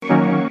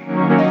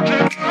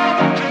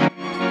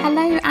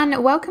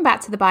welcome back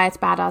to the Buyer to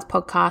Badass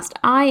podcast.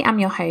 I am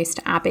your host,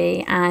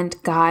 Abby, and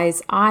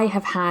guys, I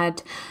have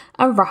had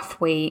a rough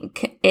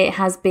week. It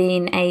has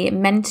been a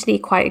mentally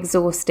quite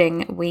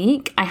exhausting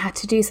week. I had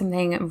to do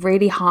something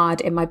really hard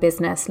in my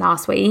business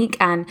last week,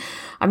 and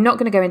I'm not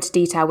going to go into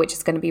detail, which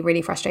is going to be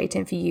really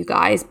frustrating for you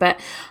guys, but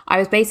I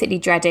was basically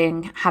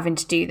dreading having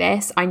to do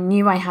this. I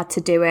knew I had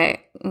to do it.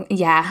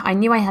 I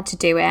knew I had to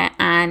do it,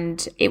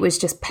 and it was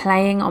just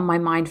playing on my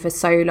mind for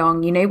so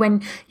long. You know,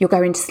 when you're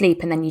going to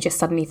sleep and then you just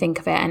suddenly think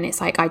of it and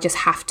it's like, I just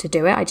have to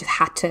do it. I just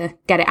had to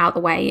get it out the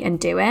way and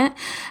do it.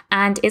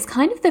 And it's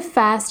kind of the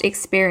first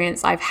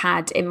experience I've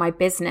had in my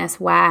business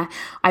where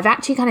I've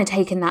actually kind of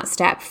taken that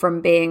step from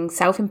being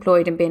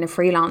self-employed and being a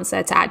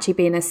freelancer to actually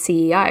being a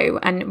CEO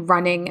and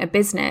running a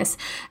business.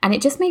 And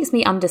it just makes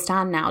me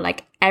understand now,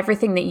 like,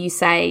 everything that you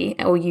say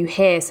or you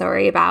hear,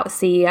 about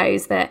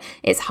CEOs, that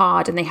it's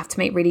hard and they have to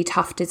make really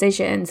tough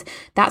decisions.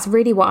 That's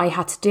really what I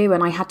had to do.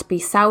 And I had to be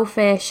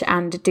selfish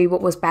and do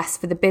what was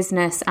best for the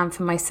business and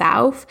for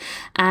myself.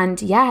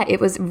 And yeah, it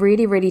was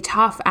really, really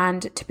tough.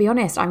 And to be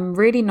honest, I'm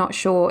really not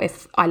sure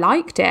if I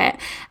liked it.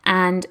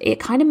 And it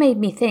kind of made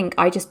me think,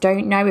 I just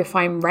don't know if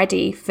I'm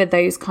ready for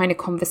those kind of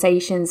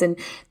conversations and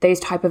those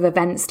type of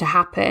events to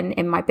happen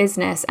in my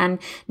business. And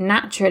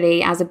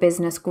naturally, as a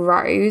business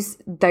grows,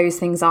 those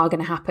things are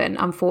going to happen,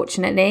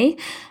 unfortunately.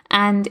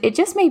 And it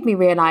just made me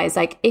realize,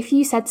 like, if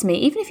you said to me,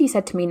 even if you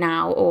said to me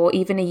now or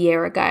even a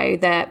year ago,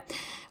 that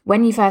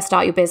when you first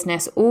start your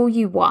business, all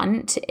you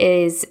want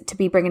is to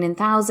be bringing in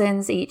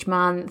thousands each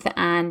month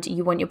and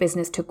you want your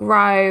business to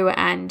grow,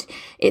 and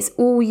it's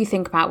all you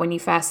think about when you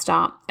first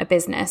start a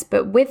business.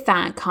 But with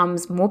that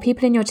comes more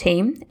people in your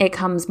team. It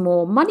comes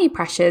more money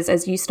pressures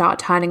as you start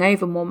turning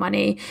over more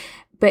money,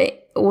 but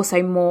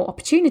also more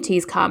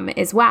opportunities come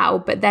as well.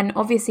 But then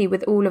obviously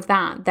with all of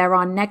that, there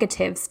are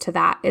negatives to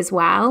that as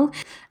well.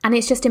 And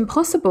it's just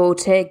impossible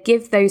to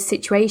give those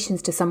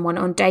situations to someone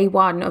on day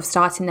one of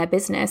starting their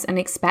business and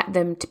expect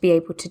them to be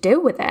able to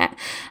deal with it.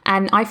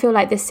 And I feel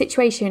like this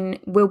situation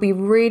will be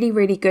really,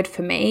 really good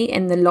for me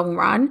in the long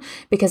run,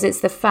 because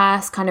it's the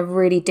first kind of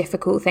really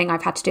difficult thing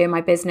I've had to do in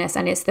my business.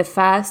 And it's the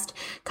first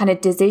kind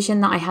of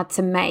decision that I had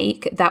to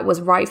make that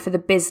was right for the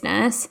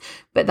business,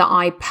 but that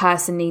I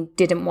personally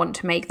didn't want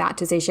to make that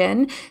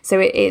decision. So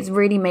it's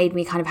really made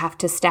me kind of have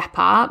to step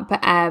up.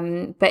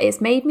 But it's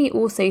made me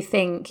also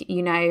think,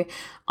 you know,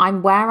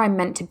 I'm where I'm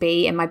meant to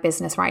be in my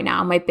business right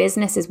now. My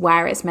business is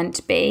where it's meant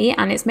to be.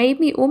 And it's made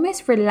me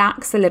almost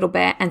relax a little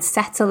bit and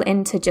settle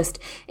into just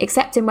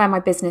accepting where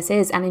my business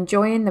is and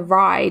enjoying the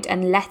ride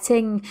and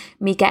letting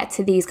me get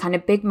to these kind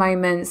of big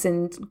moments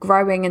and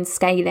growing and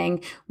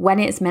scaling when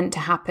it's meant to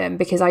happen,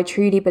 because I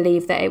truly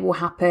believe that it will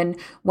happen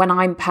when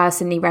I'm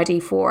personally ready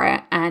for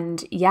it.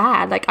 And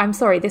yeah, like, I'm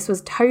sorry, this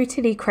was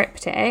totally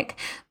cryptic,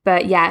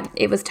 but yeah,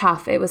 it was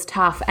tough. It was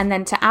tough. And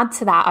then to add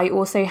to that, I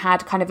also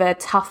had kind of a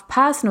tough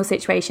personal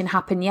situation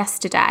happen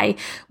yesterday,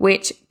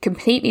 which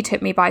completely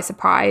took me by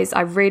surprise.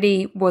 I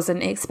really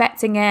wasn't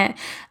expecting it.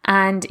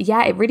 And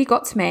yeah, it really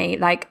got to me,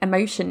 like,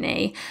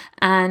 emotionally.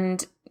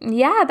 And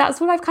yeah, that's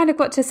what I've kind of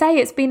got to say.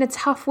 It's been a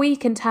tough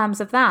week in terms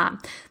of that.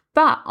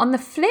 But on the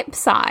flip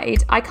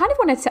side, I kind of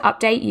wanted to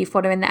update you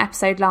following the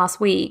episode last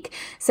week.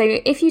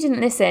 So if you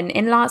didn't listen,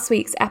 in last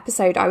week's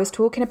episode, I was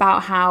talking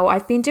about how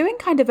I've been doing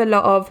kind of a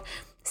lot of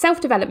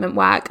self-development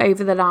work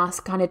over the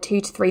last kind of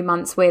 2 to 3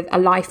 months with a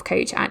life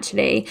coach,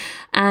 actually.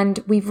 And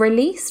we've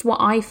released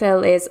what I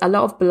feel is a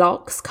lot of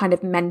blocks kind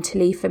of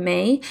mentally for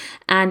me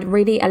and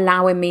really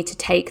allowing me to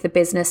take the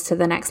business to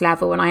the next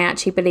level. And I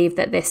actually believe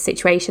that this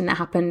situation that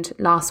happened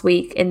last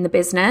week in the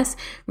business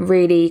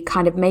really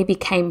kind of maybe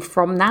came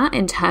from that,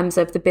 in terms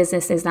of the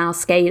business is now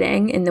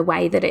scaling in the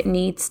way that it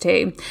needs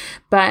to.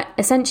 But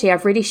essentially,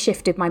 I've really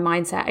shifted my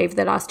mindset over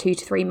the last 2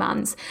 to 3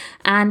 months.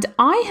 And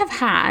I have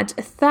had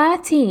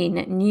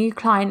 13 new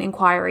client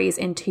inquiries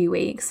in 2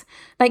 weeks.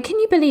 Like, can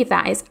you believe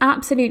that? It's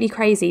absolutely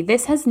crazy.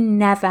 This has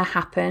never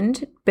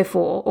happened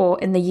before, or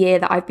in the year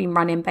that I've been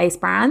running Base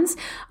Brands,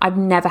 I've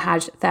never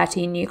had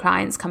 13 new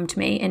clients come to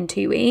me in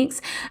 2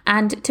 weeks.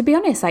 And to be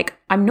honest, like,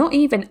 I'm not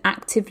even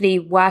actively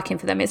working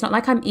for them. It's not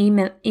like I'm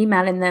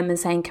emailing them and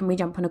saying, can we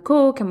jump on a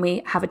call? Can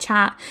we have a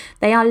chat?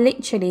 They are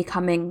literally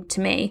coming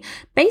to me.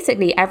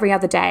 Basically, every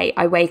other day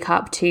I wake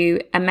up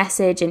to a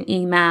message, an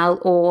email,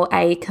 or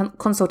a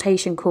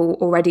consultation call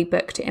already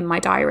booked in my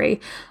diary.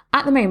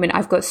 At the moment,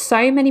 I've got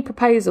so many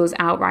proposals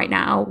out right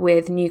now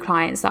with new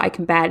clients that I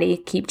can barely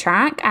keep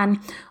track. And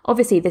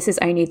obviously, this is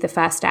only the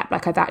first step.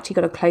 Like, I've actually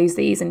got to close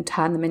these and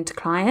turn them into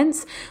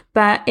clients.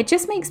 But it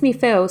just makes me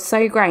feel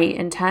so great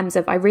in terms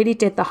of I really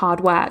did the hard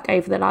work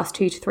over the last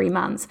 2 to 3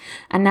 months.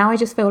 And now I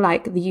just feel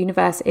like the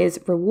universe is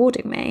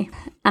rewarding me.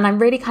 And I'm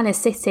really kind of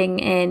sitting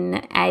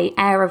in an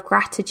air of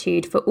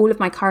gratitude for all of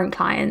my current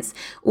clients,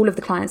 all of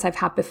the clients I've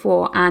had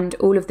before, and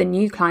all of the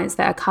new clients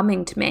that are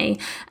coming to me.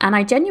 And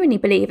I genuinely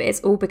believe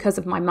it's all because because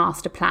of my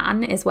master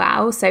plan as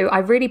well. So I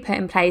really put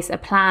in place a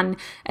plan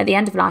at the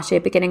end of last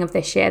year, beginning of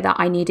this year, that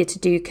I needed to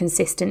do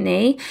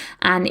consistently.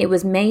 And it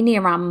was mainly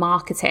around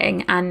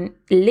marketing. And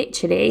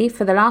literally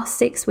for the last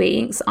 6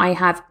 weeks, I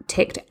have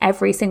ticked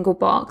every single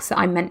box that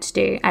I'm meant to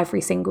do every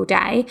single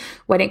day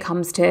when it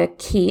comes to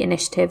key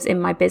initiatives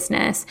in my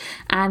business.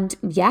 And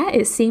yeah,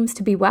 it seems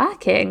to be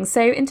working.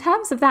 So in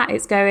terms of that,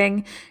 it's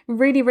going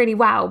really, really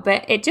well.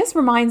 But it just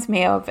reminds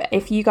me of,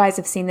 if you guys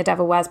have seen The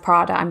Devil Wears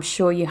Prada, I'm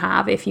sure you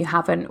have. If you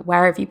haven't,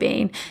 where have you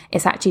been?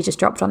 It's actually just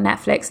dropped on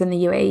Netflix in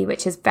the UAE,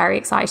 which is very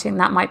exciting.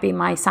 That might be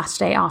my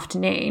Saturday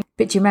afternoon.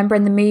 But do you remember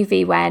in the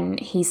movie when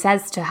he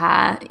says to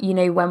her, you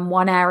know, when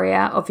one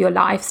area of your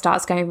life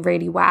starts going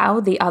really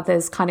well, the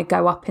others kind of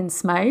go up in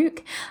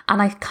smoke?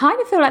 And I kind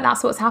of feel like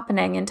that's what's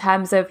happening in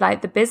terms of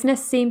like the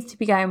business seems to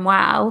be going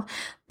well.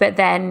 But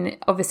then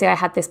obviously I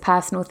had this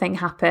personal thing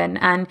happen,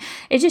 and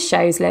it just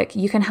shows, look,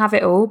 you can have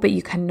it all, but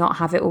you cannot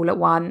have it all at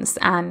once.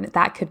 And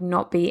that could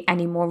not be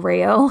any more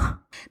real.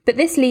 But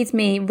this leads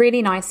me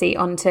really nicely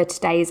onto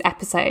today's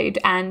episode.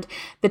 And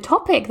the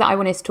topic that I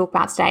wanted to talk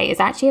about today is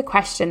actually a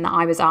question that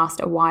I was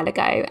asked a while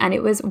ago. And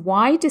it was,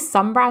 why do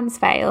some brands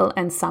fail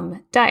and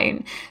some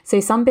don't? So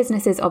some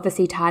businesses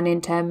obviously turn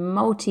into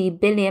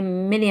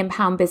multi-billion,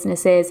 million-pound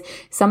businesses.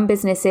 Some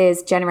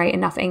businesses generate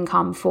enough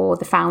income for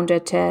the founder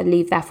to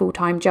leave their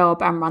full-time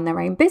job and run their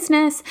own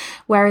business.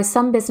 Whereas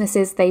some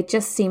businesses, they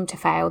just seem to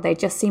fail. They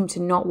just seem to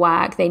not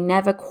work. They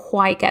never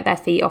quite get their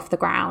feet off the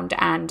ground.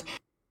 And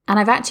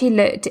I've actually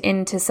looked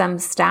into some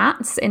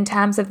stats in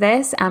terms of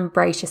this, and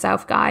brace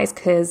yourself, guys,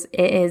 because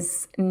it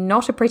is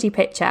not a pretty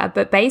picture.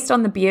 But based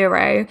on the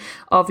Bureau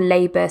of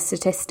Labour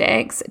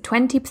Statistics,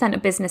 20%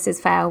 of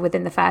businesses fail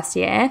within the first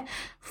year,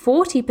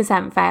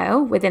 40%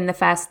 fail within the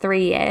first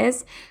 3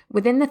 years,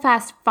 within the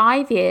first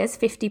 5 years,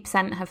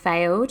 50% have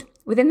failed.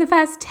 Within the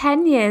first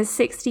 10 years,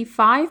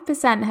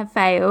 65% have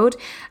failed,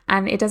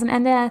 and it doesn't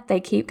end there. They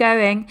keep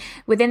going.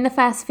 Within the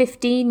first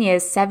 15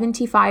 years,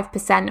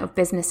 75% of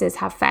businesses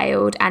have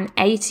failed, and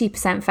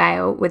 80%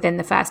 fail within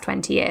the first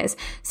 20 years.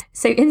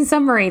 So in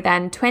summary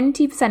then,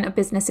 20% of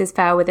businesses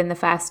fail within the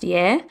first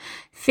year,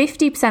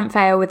 50%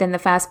 fail within the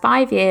first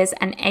 5 years,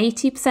 and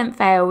 80%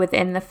 fail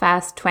within the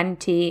first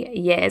 20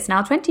 years.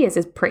 Now, 20 years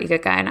is pretty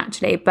good going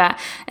actually, but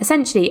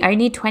essentially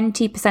only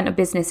 20% of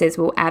businesses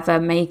will ever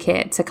make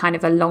it to kind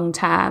of a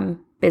long-term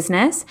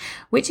business,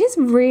 which is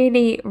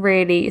really,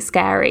 really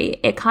scary.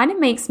 It kind of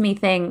makes me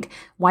think,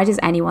 why does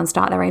anyone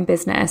start their own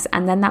business?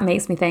 And then that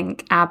makes me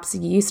think, Abs,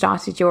 you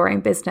started your own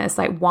business.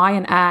 Like, why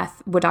on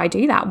earth would I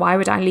do that? Why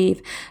would I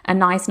leave a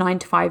nice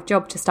 9-to-5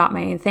 job to start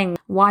my own thing?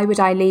 Why would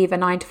I leave a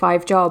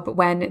 9-to-5 job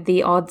when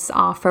the odds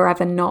are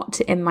forever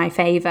not in my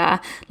favor?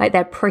 Like,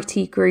 they're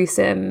pretty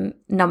gruesome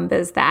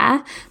numbers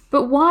there.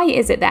 But why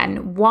is it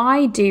then?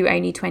 Why do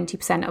only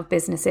 20% of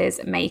businesses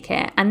make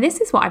it? And this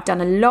is what I've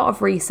done a lot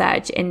of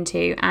research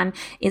into, and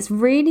it's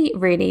really,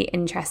 really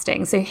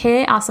interesting. So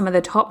here are some of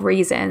the top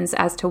reasons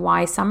as to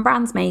why some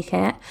brands make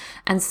it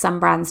and some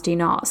brands do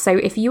not. So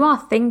if you are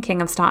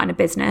thinking of starting a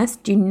business,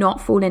 do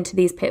not fall into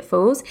these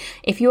pitfalls.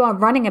 If you are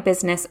running a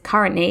business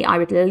currently, I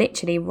would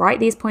literally write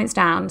these points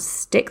down,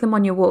 stick them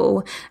on your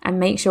wall, and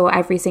make sure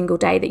every single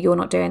day that you're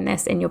not doing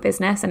this in your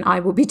business, and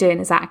I will be doing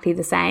exactly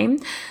the same.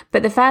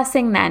 But the first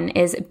thing then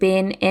is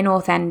being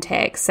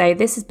inauthentic. So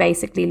this is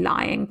basically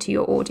lying to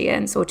your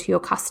audience or to your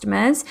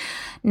customers.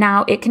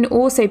 Now, it can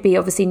also be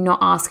obviously not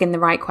asking the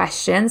right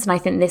questions. And I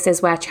think this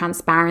is where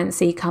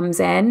transparency comes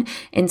in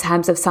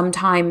terms of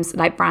sometimes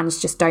like brands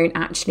just don't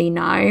actually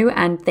know,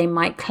 and they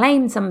might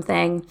claim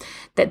something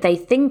that they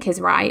think is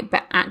right,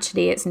 but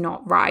actually it's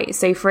not right.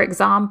 So for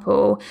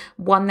example,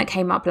 one that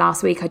came up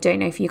last week, I don't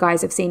know if you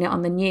guys have seen it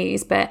on the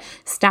news, but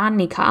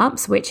Stanley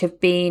Cups, which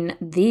have been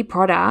the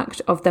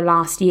product of the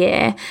last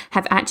year,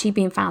 have actually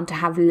been found to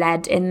have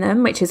lead in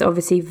them, which is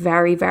obviously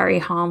very, very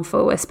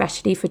harmful,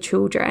 especially for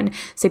children.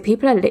 So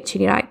people are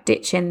literally like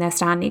ditching their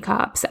Stanley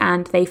Cups,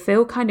 and they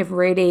feel kind of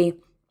really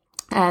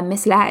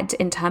misled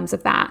in terms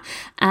of that.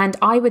 And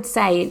I would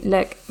say,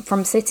 look,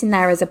 from sitting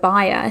there as a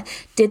buyer,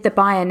 did the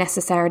buyer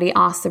necessarily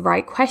ask the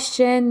right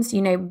questions?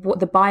 You know, what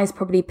the buyer's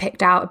probably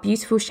picked out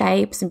beautiful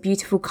shapes and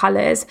beautiful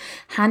colors,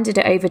 handed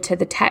it over to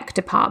the tech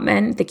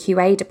department, the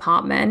QA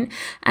department,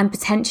 and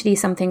potentially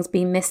something's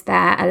been missed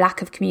there, a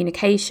lack of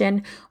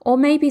communication, or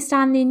maybe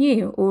Stanley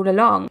knew all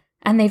along.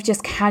 And they've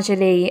just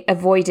casually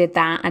avoided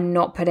that and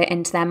not put it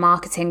into their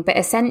marketing. But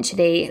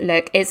essentially,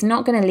 look, it's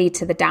not going to lead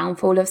to the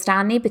downfall of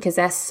Stanley because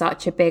they're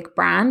such a big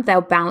brand.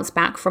 They'll bounce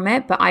back from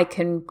it, but I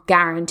can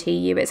guarantee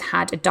you it's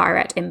had a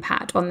direct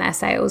impact on their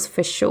sales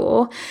for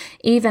sure.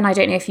 Even, I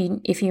don't know if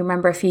you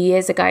remember a few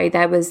years ago,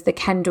 there was the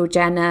Kendall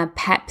Jenner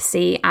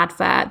Pepsi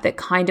advert that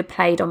kind of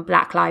played on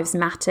Black Lives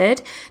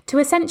Mattered to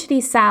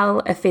essentially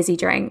sell a fizzy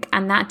drink.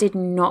 And that did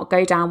not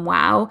go down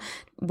well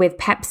with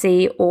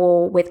Pepsi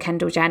or with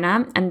Kendall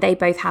Jenner, and they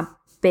both have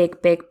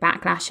big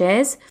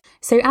backlashes.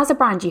 So as a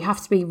brand, you have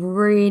to be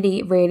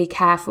really, really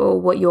careful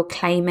what you're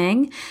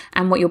claiming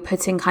and what you're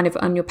putting kind of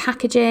on your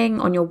packaging,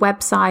 on your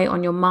website,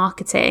 on your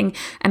marketing,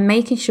 and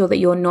making sure that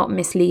you're not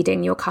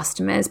misleading your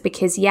customers.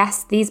 Because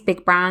yes, these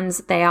big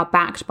brands, they are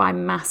backed by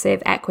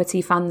massive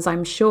equity funds.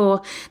 I'm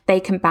sure they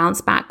can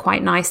bounce back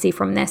quite nicely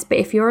from this. But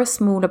if you're a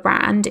smaller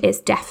brand, it's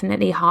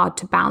definitely hard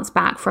to bounce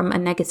back from a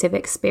negative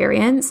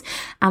experience.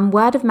 And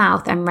word of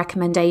mouth and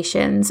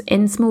recommendations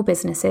in small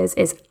businesses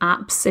is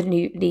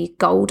absolutely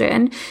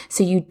golden.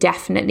 So you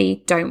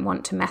definitely don't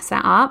want to mess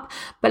that up.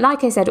 But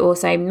like I said,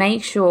 also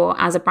make sure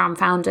as a brand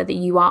founder that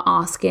you are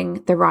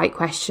asking the right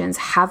questions.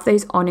 Have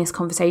those honest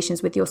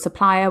conversations with your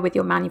supplier, with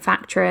your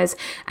manufacturers.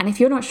 And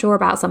if you're not sure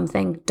about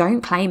something,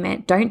 don't claim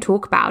it. Don't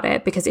talk about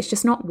it, because it's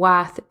just not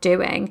worth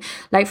doing.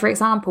 Like, for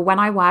example, when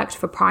I worked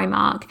for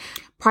Primark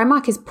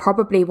is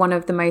probably one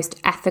of the most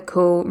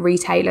ethical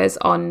retailers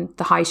on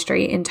the high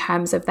street in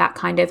terms of that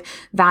kind of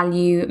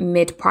value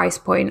mid price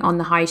point on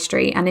the high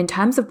street. And in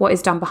terms of what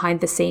is done behind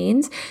the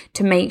scenes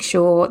to make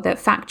sure that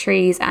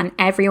factories and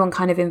everyone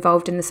kind of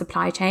involved in the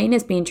supply chain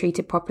is being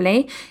treated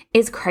properly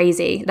is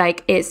crazy.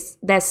 Like,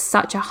 there's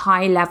such a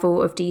high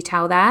level of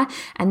detail there,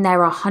 and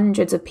there are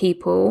hundreds of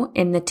people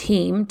in the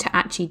team to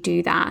actually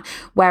do that.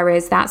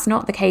 Whereas that's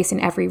not the case in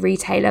every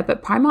retailer,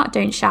 but Primark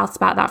don't shout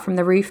about that from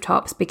the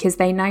rooftops, because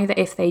they know that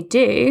if they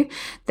do,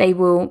 they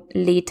will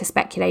lead to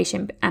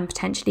speculation and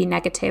potentially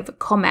negative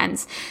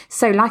comments.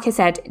 So like I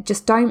said,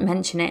 just don't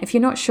mention it. If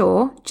you're not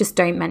sure, just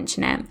don't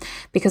mention it,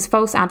 because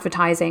false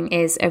advertising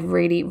is a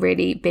really,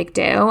 really big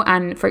deal.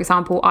 And for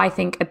example, I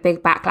think a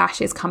big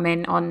backlash is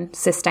coming on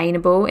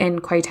sustainable, in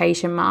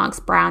quotation marks,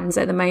 brands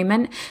at the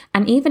moment.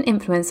 And even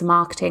influencer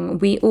marketing,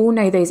 we all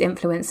know those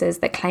influencers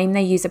that claim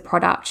they use a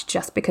product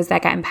just because they're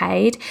getting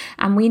paid.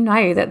 And we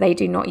know that they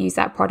do not use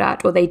that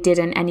product, or they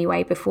didn't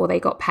anyway before they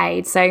got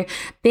paid. So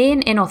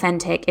being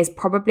inauthentic is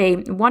probably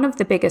one of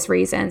the biggest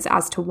reasons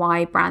as to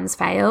why brands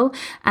fail.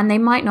 And they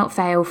might not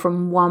fail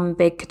from one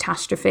big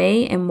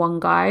catastrophe in one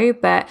go,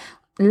 but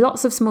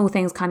lots of small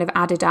things kind of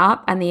added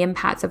up, and the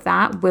impact of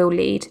that will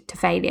lead to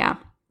failure.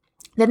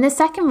 Then the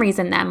second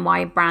reason then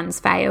why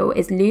brands fail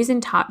is losing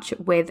touch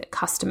with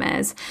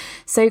customers.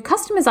 So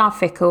customers are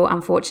fickle,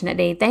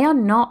 unfortunately. They are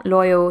not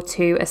loyal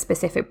to a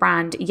specific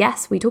brand.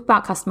 Yes, we talk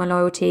about customer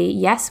loyalty.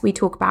 Yes, we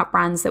talk about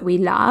brands that we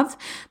love,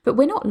 but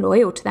we're not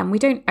loyal to them. We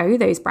don't owe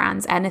those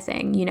brands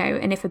anything,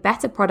 and if a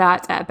better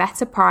product at a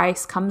better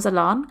price comes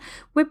along,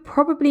 we're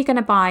probably going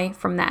to buy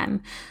from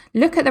them.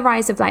 Look at the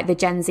rise of like the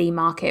Gen Z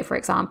market, for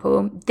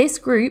example.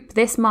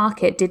 This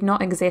market did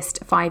not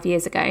exist 5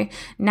 years ago.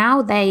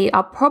 Now they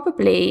are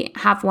probably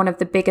have one of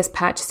the biggest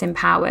purchasing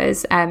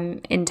powers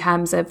in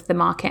terms of the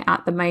market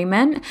at the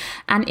moment.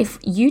 And if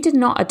you did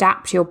not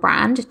adapt your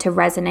brand to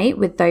resonate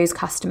with those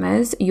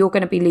customers, you're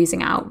going to be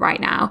losing out right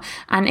now.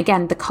 And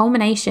again, the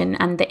culmination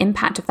and the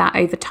impact of that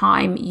over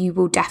time, you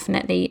will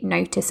definitely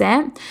notice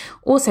it.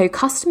 Also,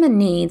 customer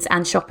needs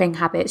and shopping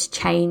habits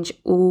change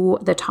all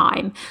the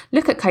time.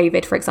 Look at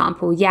COVID, for example.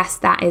 Yes,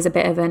 that is a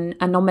bit of an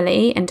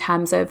anomaly in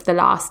terms of the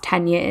last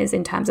 10 years,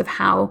 in terms of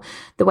how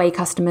the way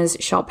customers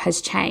shop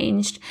has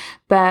changed.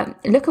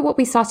 But look at what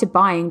we started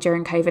buying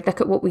during COVID.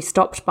 Look at what we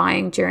stopped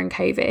buying during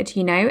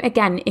COVID.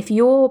 Again, if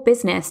your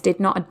business did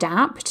not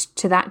adapt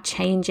to that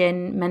change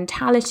in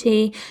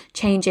mentality,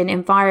 change in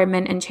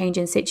environment, and change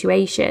in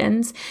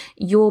situations,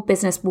 your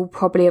business will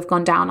probably have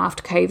gone down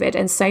after COVID.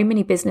 And so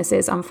many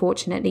businesses,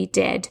 unfortunately,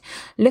 did.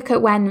 Look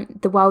at when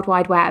the World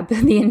Wide Web,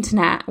 the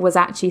internet, was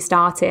actually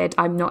started.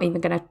 I'm not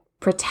even going to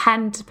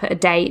pretend to put a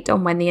date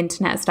on when the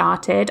internet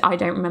started. I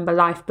don't remember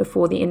life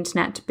before the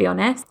internet, to be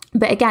honest.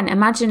 But again,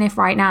 imagine if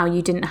right now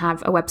you didn't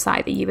have a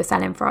website that you were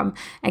selling from.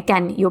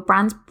 Again, your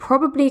brand's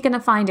probably going to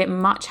find it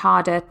much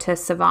harder to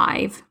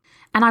survive.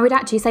 And I would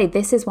actually say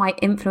this is why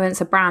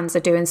influencer brands are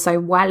doing so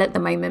well at the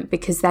moment,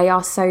 because they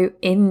are so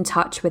in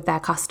touch with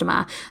their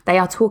customer. They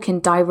are talking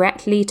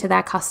directly to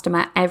their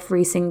customer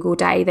every single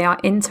day. They are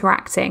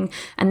interacting,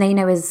 and they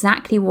know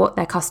exactly what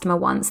their customer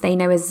wants. They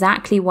know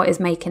exactly what is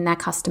making their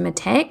customer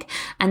tick,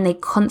 and they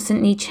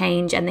constantly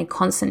change and they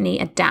constantly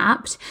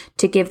adapt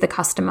to give the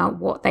customer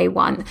what they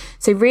want.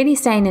 So really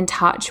staying in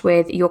touch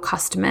with your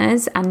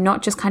customers and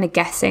not just kind of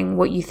guessing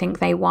what you think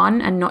they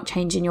want and not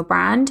changing your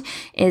brand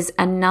is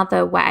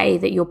another way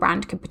that your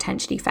brand could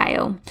potentially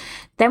fail.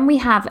 Then we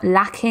have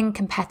lacking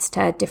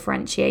competitor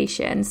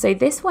differentiation. So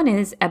this one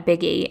is a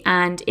biggie.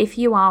 And if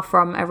you are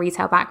from a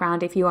retail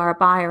background, if you are a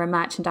buyer, a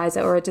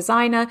merchandiser, or a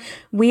designer,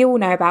 we all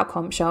know about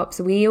comp shops.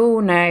 We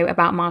all know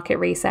about market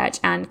research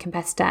and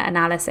competitor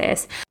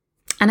analysis.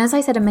 And as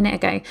I said a minute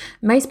ago,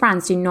 most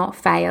brands do not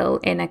fail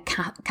in a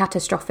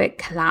catastrophic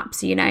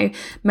collapse.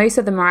 Most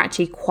of them are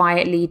actually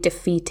quietly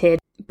defeated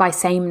by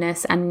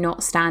sameness and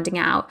not standing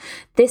out.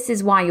 This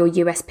is why your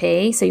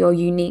USP, so your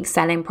unique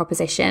selling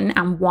proposition,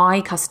 and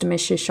why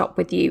customers should shop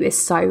with you is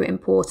so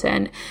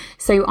important.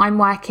 So I'm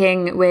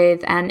working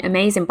with an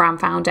amazing brand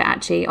founder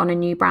actually on a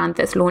new brand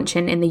that's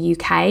launching in the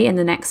UK in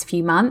the next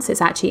few months.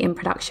 It's actually in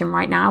production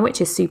right now, which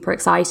is super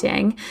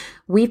exciting.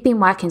 We've been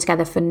working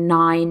together for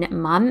 9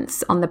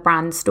 months on the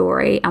brand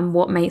story and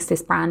what makes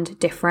this brand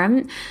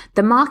different.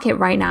 The market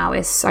right now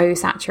is so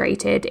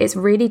saturated. It's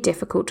really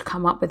difficult to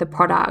come up with a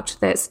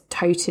product that's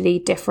totally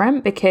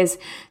different because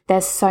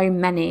there's so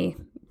many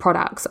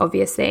products,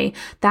 obviously.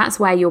 That's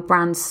where your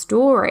brand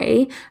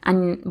story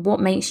and what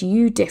makes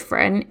you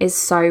different is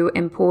so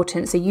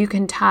important. So you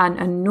can turn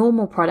a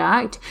normal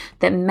product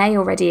that may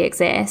already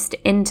exist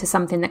into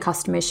something that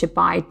customers should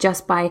buy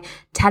just by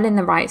telling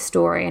the right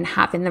story and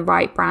having the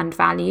right brand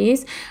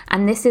values.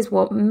 And this is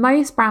what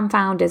most brand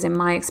founders, in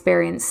my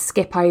experience,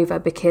 skip over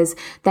because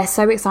they're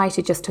so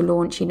excited just to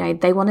launch.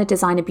 They want to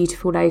design a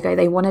beautiful logo,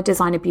 they want to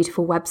design a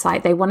beautiful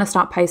website, they want to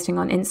start posting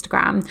on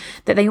Instagram,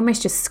 that they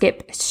almost just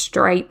skip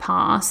straight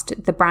past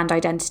the brand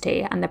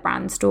identity and the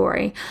brand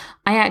story.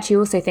 I actually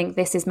also think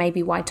this is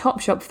maybe why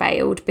Topshop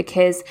failed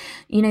because,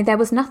 there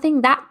was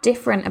nothing that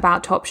different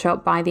about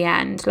Topshop by the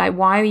end. Like,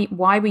 why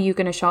were you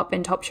going to shop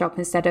in Topshop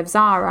instead of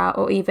Zara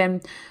or even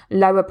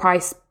lower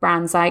price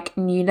brands like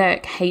New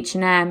Look,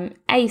 H&M,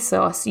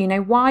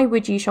 ASOS? Why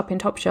would you shop in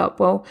Topshop?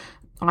 Well,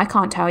 I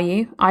can't tell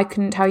you. I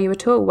couldn't tell you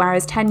at all.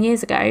 Whereas 10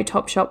 years ago,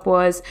 Topshop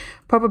was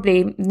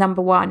probably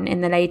number one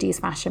in the ladies'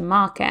 fashion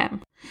market.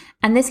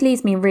 And this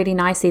leads me really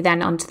nicely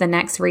then onto the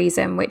next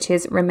reason, which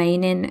is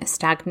remaining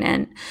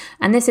stagnant.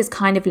 And this is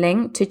kind of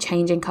linked to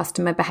changing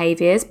customer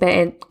behaviors, but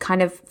it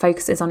kind of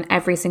focuses on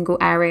every single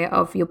area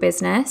of your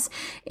business.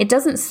 It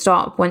doesn't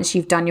stop once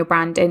you've done your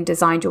branding,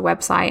 designed your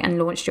website and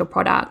launched your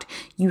product.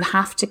 You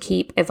have to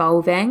keep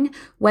evolving,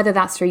 whether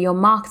that's through your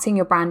marketing,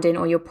 your branding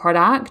or your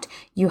product.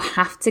 You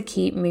have to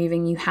keep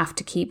moving. You have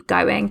to keep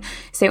going.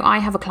 So I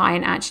have a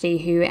client actually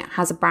who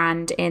has a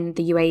brand in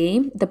the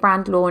UAE. The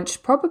brand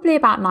launched probably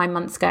about 9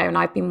 months ago, and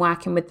I've been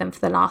working with them for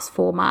the last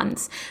 4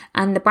 months.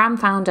 And the brand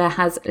founder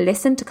has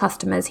listened to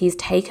customers. He's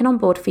taken on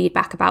board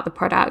feedback about the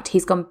product.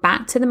 He's gone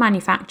back to the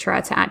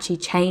manufacturer to actually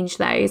change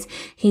those.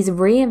 He's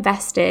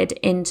reinvested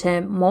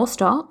into more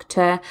stock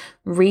to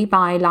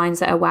rebuy lines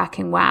that are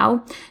working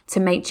well, to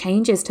make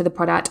changes to the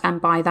product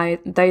and buy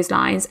those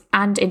lines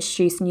and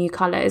introduce new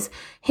colors.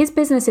 His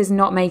business is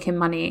not making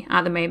money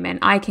at the moment.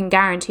 I can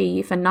guarantee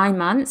you for 9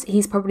 months,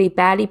 he's probably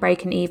barely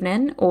breaking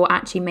even or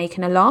actually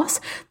making a loss,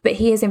 but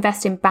he is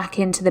investing back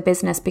into the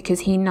business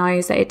because he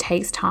knows that it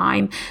takes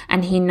time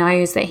and he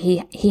knows that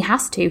he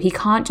has to. He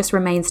can't just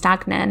remain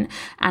stagnant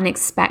and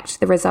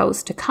expect the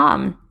results to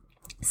come.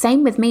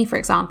 Same with me, for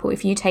example,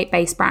 if you take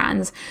Base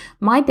Brands,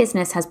 my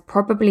business has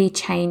probably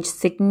changed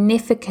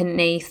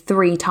significantly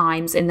 3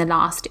 times in the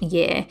last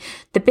year.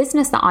 The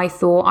business that I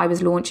thought I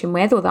was launching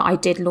with or that I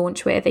did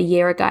launch with a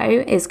year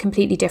ago is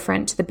completely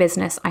different to the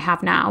business I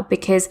have now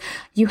because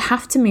you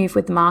have to move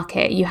with the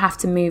market. You have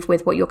to move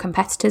with what your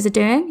competitors are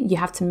doing. You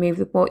have to move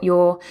with what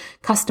your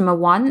customer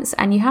wants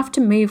and you have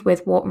to move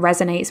with what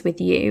resonates with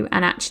you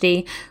and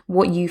actually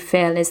what you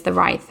feel is the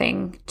right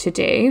thing to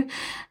do.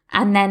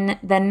 And then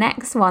the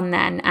next one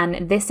then,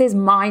 and this is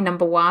my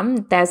number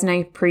one, there's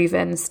no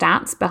proven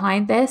stats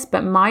behind this,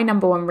 but my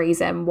number one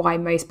reason why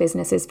most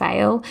businesses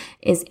fail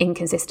is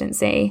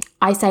inconsistency.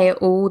 I say it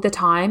all the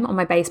time on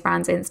my Base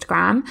Brands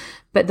Instagram,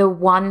 but the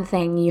one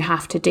thing you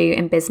have to do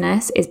in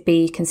business is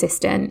be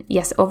consistent.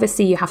 Yes,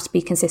 obviously you have to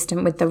be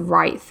consistent with the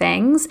right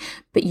things,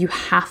 but you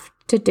have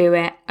to do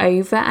it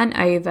over and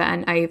over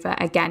and over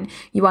again.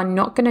 You are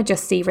not going to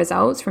just see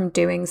results from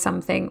doing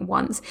something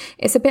once.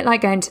 It's a bit like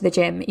going to the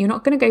gym. You're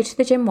not going to go to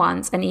the gym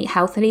once and eat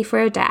healthily for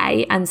a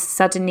day and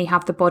suddenly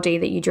have the body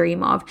that you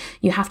dream of.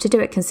 You have to do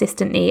it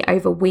consistently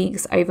over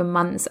weeks, over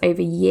months,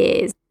 over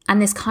years. And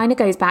this kind of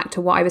goes back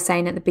to what I was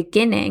saying at the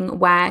beginning,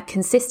 where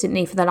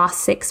consistently for the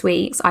last 6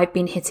 weeks, I've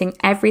been hitting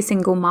every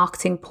single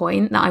marketing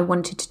point that I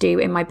wanted to do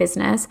in my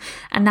business.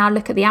 And now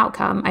look at the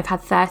outcome. I've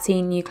had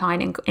 13 new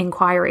client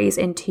inquiries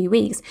in 2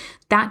 weeks.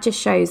 That just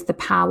shows the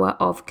power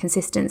of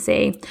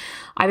consistency.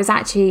 I was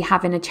actually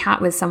having a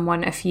chat with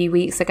someone a few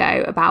weeks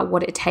ago about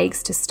what it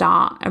takes to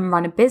start and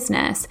run a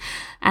business.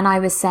 And I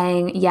was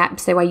saying,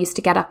 so I used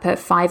to get up at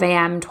 5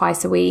 a.m.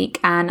 twice a week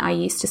and I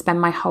used to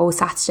spend my whole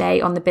Saturday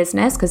on the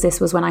business because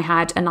this was when I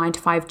had a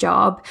 9-to-5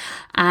 job.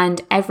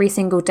 And every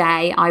single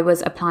day I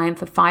was applying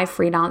for 5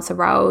 freelancer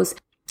roles.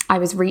 I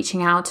was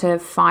reaching out to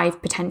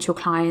 5 potential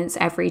clients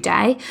every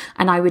day.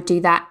 And I would do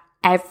that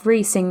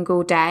every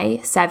single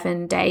day,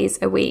 7 days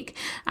a week.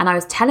 And I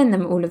was telling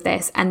them all of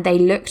this and they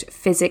looked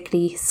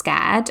physically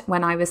scared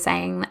when I was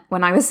saying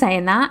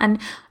that. And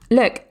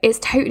look, it's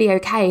totally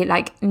okay.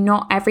 Like,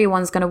 not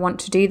everyone's going to want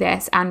to do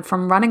this. And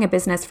from running a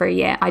business for a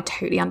year, I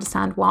totally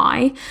understand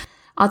why.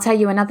 I'll tell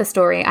you another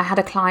story. I had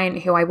a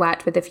client who I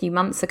worked with a few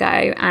months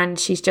ago and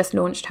she's just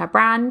launched her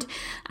brand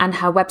and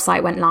her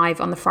website went live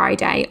on the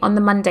Friday. On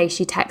the Monday,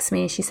 she texted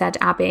me and she said,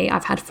 Abby,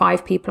 I've had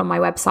 5 people on my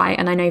website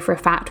and I know for a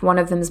fact one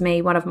of them's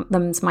me, one of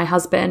them's my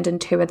husband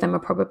and 2 of them are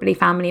probably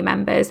family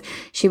members.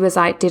 She was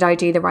like, did I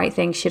do the right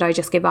thing? Should I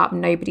just give up?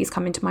 Nobody's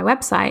coming to my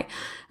website.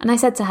 And I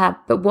said to her,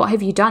 but what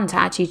have you done to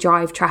actually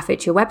drive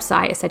traffic to your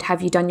website? I said,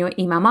 have you done your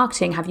email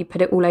marketing? Have you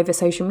put it all over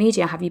social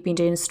media? Have you been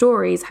doing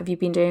stories? Have you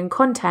been doing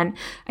content?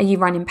 Are you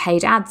running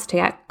paid ads to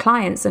get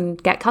clients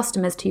and get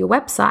customers to your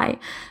website?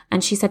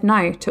 And she said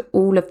no to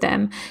all of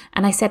them.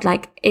 And I said,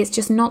 like, it's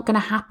just not going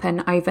to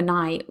happen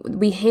overnight.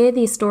 We hear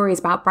these stories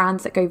about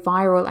brands that go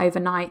viral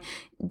overnight.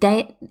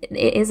 It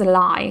is a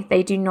lie.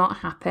 They do not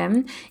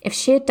happen. If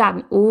she had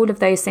done all of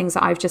those things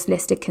that I've just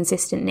listed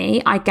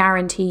consistently, I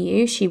guarantee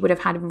you she would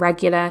have had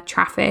regular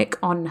traffic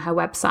on her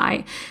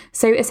website.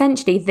 So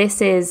essentially,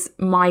 this is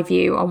my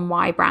view on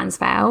why brands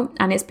fail.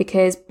 And it's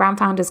because brand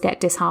founders get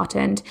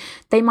disheartened.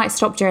 They might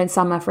stop during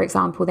summer, for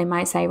example. They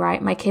might say,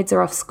 right, my kids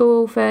are off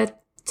school for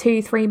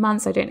 2-3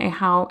 months. I don't know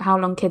how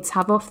long kids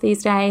have off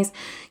these days.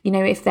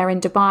 If they're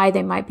in Dubai,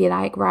 they might be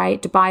like, right,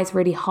 Dubai's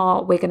really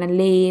hot. We're going to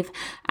leave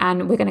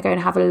and we're going to go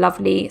and have a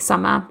lovely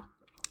summer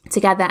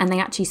together, and they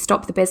actually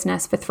stop the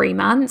business for 3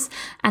 months,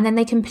 and then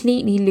they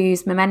completely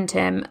lose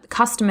momentum.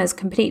 Customers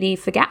completely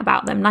forget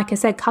about them. Like I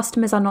said,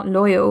 customers are not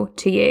loyal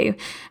to you,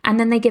 and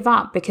then they give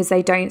up because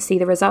they don't see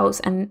the results,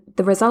 and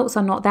the results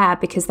are not there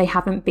because they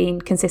haven't been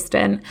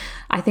consistent.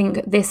 I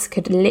think this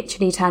could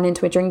literally turn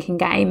into a drinking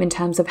game in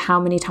terms of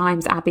how many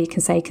times Abby can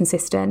say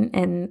consistent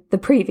in the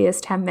previous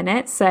 10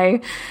 minutes.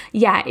 So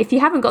yeah, if you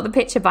haven't got the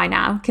picture by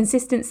now,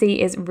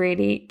 consistency is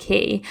really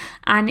key.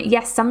 And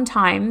yes,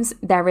 sometimes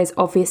there is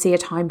obviously a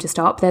time to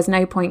stop. There's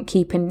no point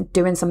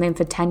doing something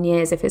for 10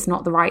 years if it's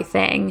not the right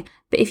thing.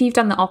 But if you've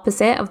done the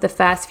opposite of the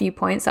first few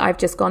points that I've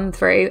just gone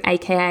through,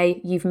 aka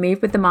you've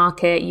moved with the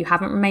market, you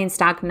haven't remained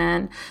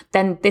stagnant,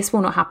 then this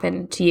will not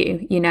happen to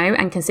you,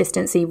 and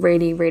consistency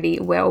really, really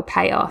will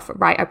pay off,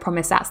 right? I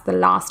promise that's the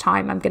last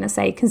time I'm going to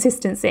say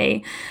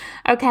consistency.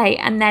 Okay,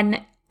 and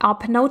then our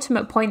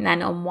penultimate point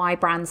then on why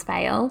brands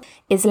fail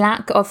is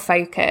lack of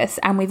focus.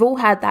 And we've all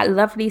heard that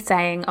lovely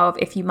saying of,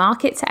 if you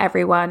market to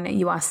everyone,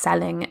 you are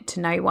selling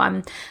to no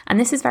one. And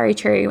this is very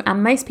true.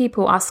 And most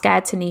people are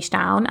scared to niche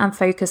down and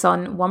focus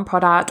on one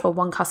product or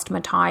one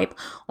customer type,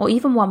 or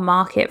even one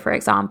market, for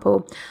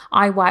example.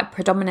 I work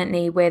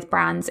predominantly with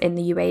brands in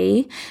the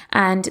UAE,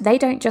 and they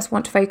don't just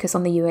want to focus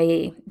on the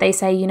UAE. They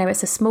say,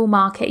 it's a small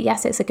market.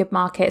 Yes, it's a good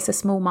market. It's a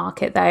small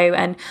market though.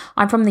 And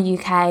I'm from the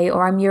UK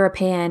or I'm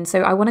European,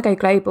 so I want to go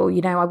global.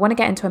 I want to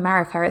get into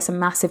America. It's a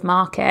massive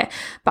market.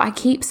 But I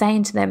keep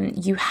saying to them,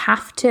 you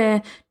have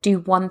to do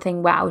one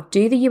thing well.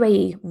 Do the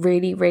UAE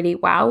really, really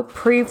well.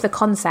 Prove the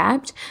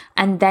concept,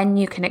 and then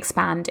you can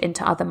expand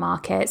into other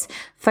markets.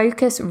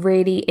 Focus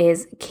really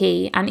is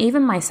key. And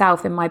even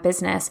myself in my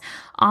business,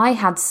 I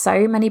had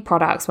so many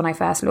products when I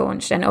first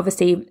launched. And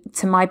obviously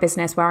to my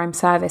business where I'm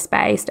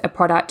service-based, a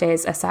product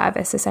is a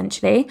service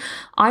essentially.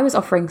 I was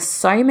offering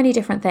so many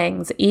different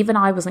things. Even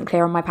I wasn't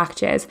clear on my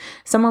packages.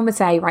 Someone would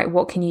say, right,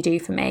 what can you do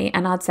for me?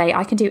 And I'd say,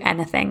 I can do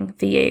anything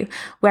for you.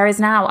 Whereas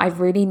now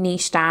I've really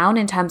niched down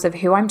in terms of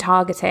who I'm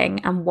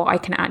targeting and what I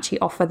can actually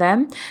offer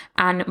them.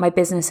 And my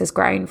business has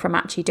grown from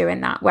actually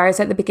doing that. Whereas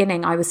at the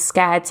beginning, I was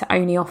scared to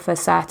only offer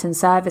certain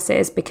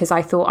services because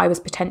I thought I was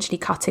potentially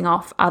cutting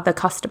off other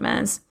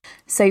customers.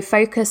 So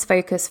focus.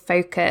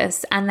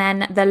 And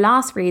then the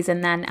last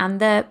reason then,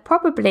 and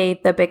probably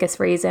the biggest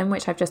reason,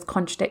 which I've just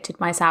contradicted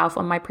myself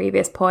on my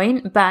previous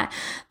point, but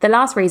the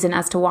last reason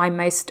as to why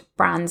most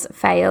brands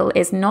fail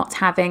is not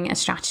having a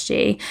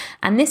strategy.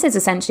 And this is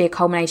essentially a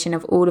culmination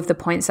of all of the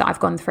points that I've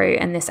gone through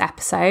in this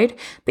episode,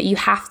 but you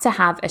have to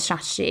have a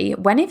strategy.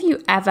 When have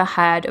you ever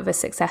heard of a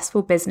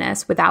successful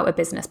business without a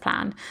business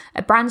plan?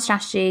 A brand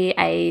strategy,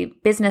 a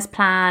business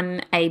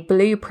plan, a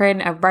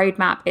blueprint, a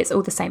roadmap, it's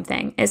all the same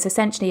thing. It's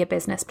essentially a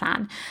business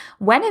plan.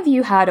 When have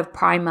you heard of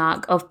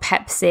Primark, of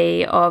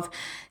Pepsi, of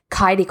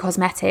Kylie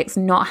Cosmetics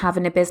not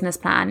having a business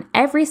plan?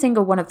 Every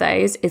single one of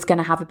those is going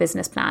to have a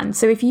business plan.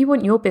 So if you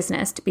want your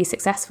business to be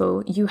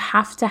successful, you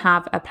have to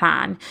have a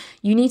plan.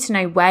 You need to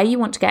know where you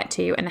want to get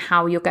to and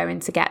how you're going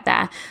to get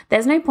there.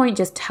 There's no point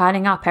just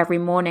turning up every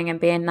morning and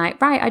being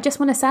like, right, I just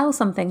want to sell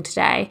something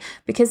today,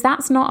 because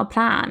that's not a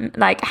plan.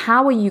 Like,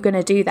 how are you going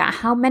to do that?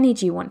 How many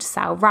do you want to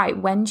sell? Right,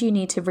 when do you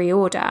need to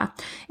reorder?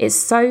 It's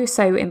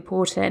so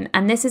important.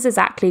 And this is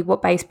exactly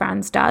what Base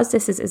Brands does.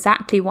 This is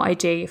exactly what I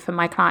do for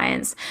my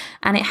clients.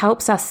 And it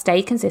helps us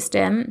stay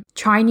consistent,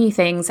 try new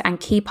things,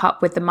 and keep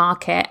up with the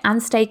market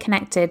and stay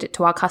connected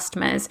to our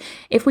customers.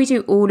 If we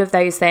do all of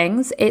those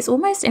things, it's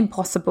almost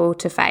impossible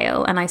to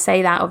fail. And I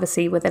say that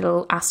obviously with a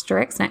little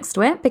asterisk next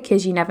to it,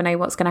 because you never know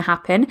what's going to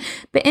happen.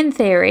 But in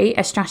theory,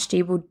 a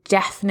strategy will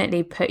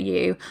definitely put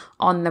you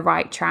on the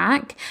right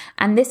track.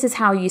 And this is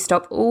how you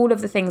stop all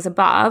of the things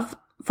above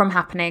from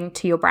happening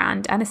to your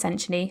brand and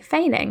essentially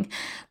failing.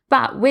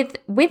 But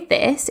with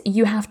this,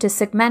 you have to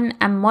segment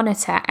and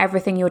monitor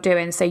everything you're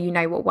doing so you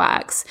know what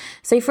works.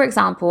 So for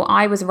example,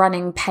 I was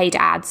running paid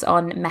ads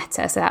on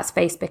Meta, so that's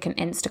Facebook and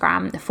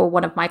Instagram, for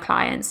one of my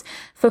clients.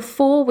 For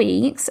 4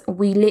 weeks,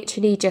 we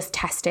literally just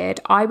tested.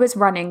 I was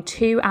running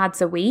 2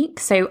 ads a week.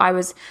 So I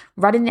was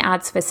running the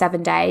ads for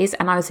 7 days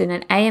and I was doing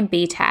an A and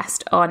B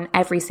test on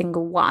every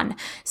single one.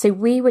 So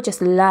we were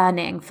just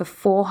learning for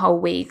 4 whole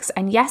weeks.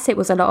 And yes, it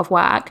was a lot of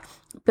work.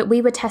 But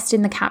we were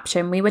testing the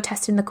caption, we were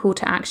testing the call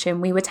to action,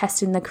 we were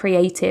testing the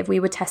creative, we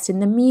were testing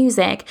the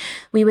music,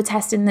 we were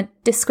testing the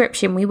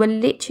description, we were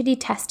literally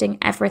testing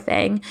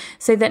everything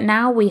so that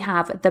now we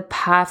have the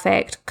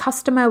perfect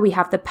customer, we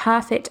have the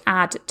perfect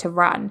ad to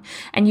run.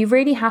 And you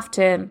really have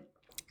to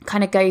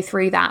kind of go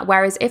through that.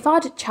 Whereas if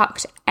I'd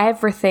chucked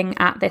everything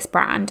at this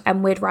brand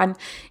and we'd run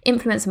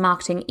influencer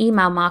marketing,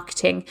 email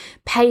marketing,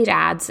 paid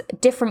ads,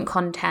 different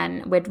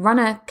content, we'd run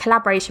a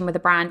collaboration with a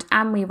brand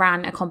and we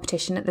ran a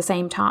competition at the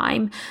same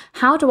time,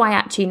 how do I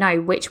actually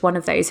know which one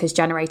of those has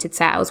generated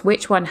sales,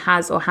 which one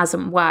has or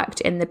hasn't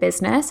worked in the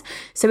business?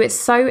 So it's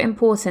so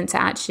important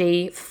to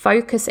actually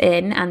focus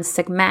in and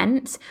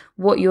segment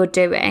what you're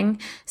doing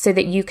so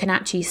that you can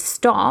actually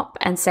stop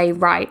and say,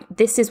 right,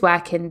 this is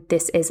working,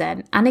 this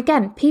isn't. And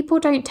again, people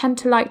don't tend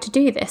to like to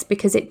do this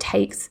because it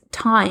takes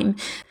time,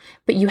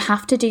 but you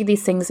have to do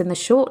these things in the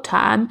short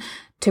term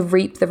to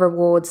reap the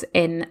rewards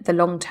in the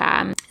long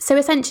term. So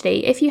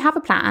essentially, if you have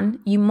a plan,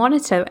 you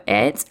monitor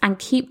it and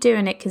keep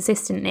doing it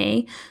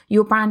consistently,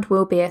 your brand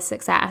will be a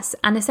success.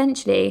 And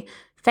essentially,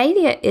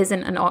 failure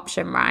isn't an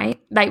option, right?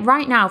 Like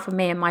right now for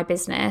me and my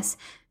business,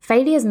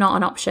 failure is not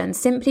an option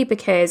simply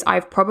because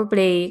I've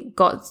probably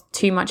got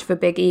too much of a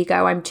big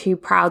ego. I'm too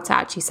proud to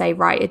actually say,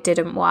 right, it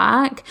didn't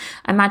work.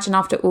 Imagine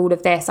after all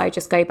of this, I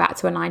just go back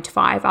to a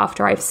 9-to-5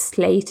 after I've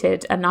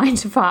slated a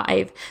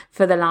 9-to-5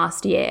 for the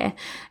last year.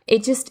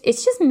 It's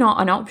just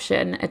not an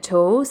option at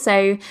all.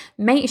 So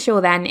make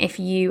sure then if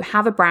you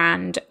have a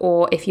brand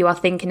or if you are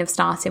thinking of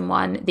starting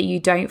one that you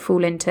don't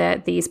fall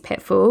into these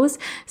pitfalls.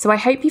 So I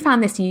hope you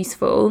found this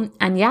useful.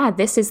 And yeah,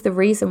 this is the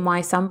reason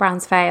why some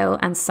brands fail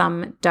and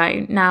some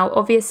don't. Now,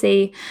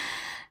 obviously,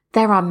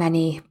 there are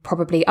many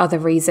probably other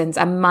reasons,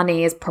 and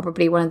money is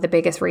probably one of the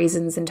biggest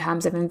reasons in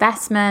terms of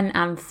investment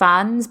and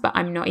funds, but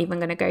I'm not even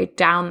going to go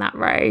down that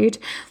road.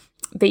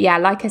 But yeah,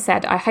 like I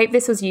said, I hope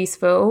this was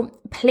useful.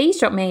 Please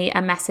drop me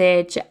a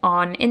message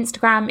on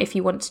Instagram if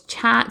you want to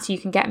chat. You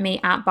can get me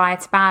at Buyer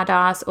to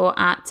Badass or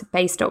at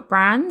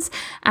base.brands.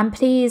 And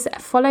please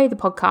follow the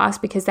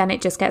podcast because then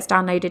it just gets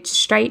downloaded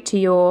straight to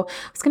your,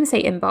 I was going to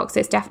say inbox.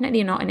 It's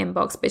definitely not an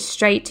inbox, but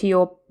straight to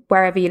your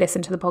wherever you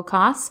listen to the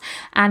podcast.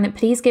 And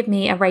please give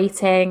me a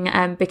rating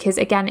because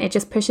again, it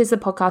just pushes the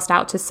podcast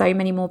out to so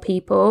many more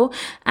people.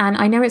 And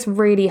I know it's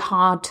really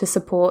hard to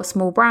support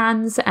small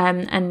brands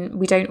and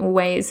we don't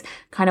always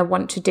kind of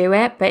want to do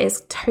it, but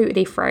it's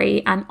totally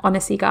free. And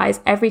honestly, guys,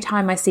 every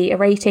time I see a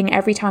rating,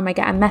 every time I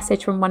get a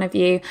message from one of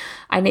you,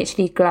 I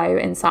literally glow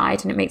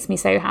inside and it makes me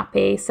so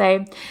happy.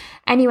 So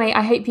anyway,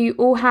 I hope you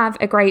all have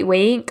a great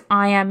week.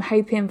 I am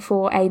hoping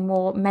for a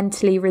more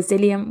mentally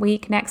resilient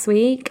week next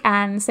week.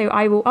 And so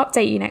I will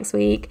update you next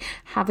week.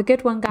 Have a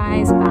good one,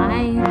 guys.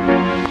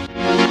 Bye.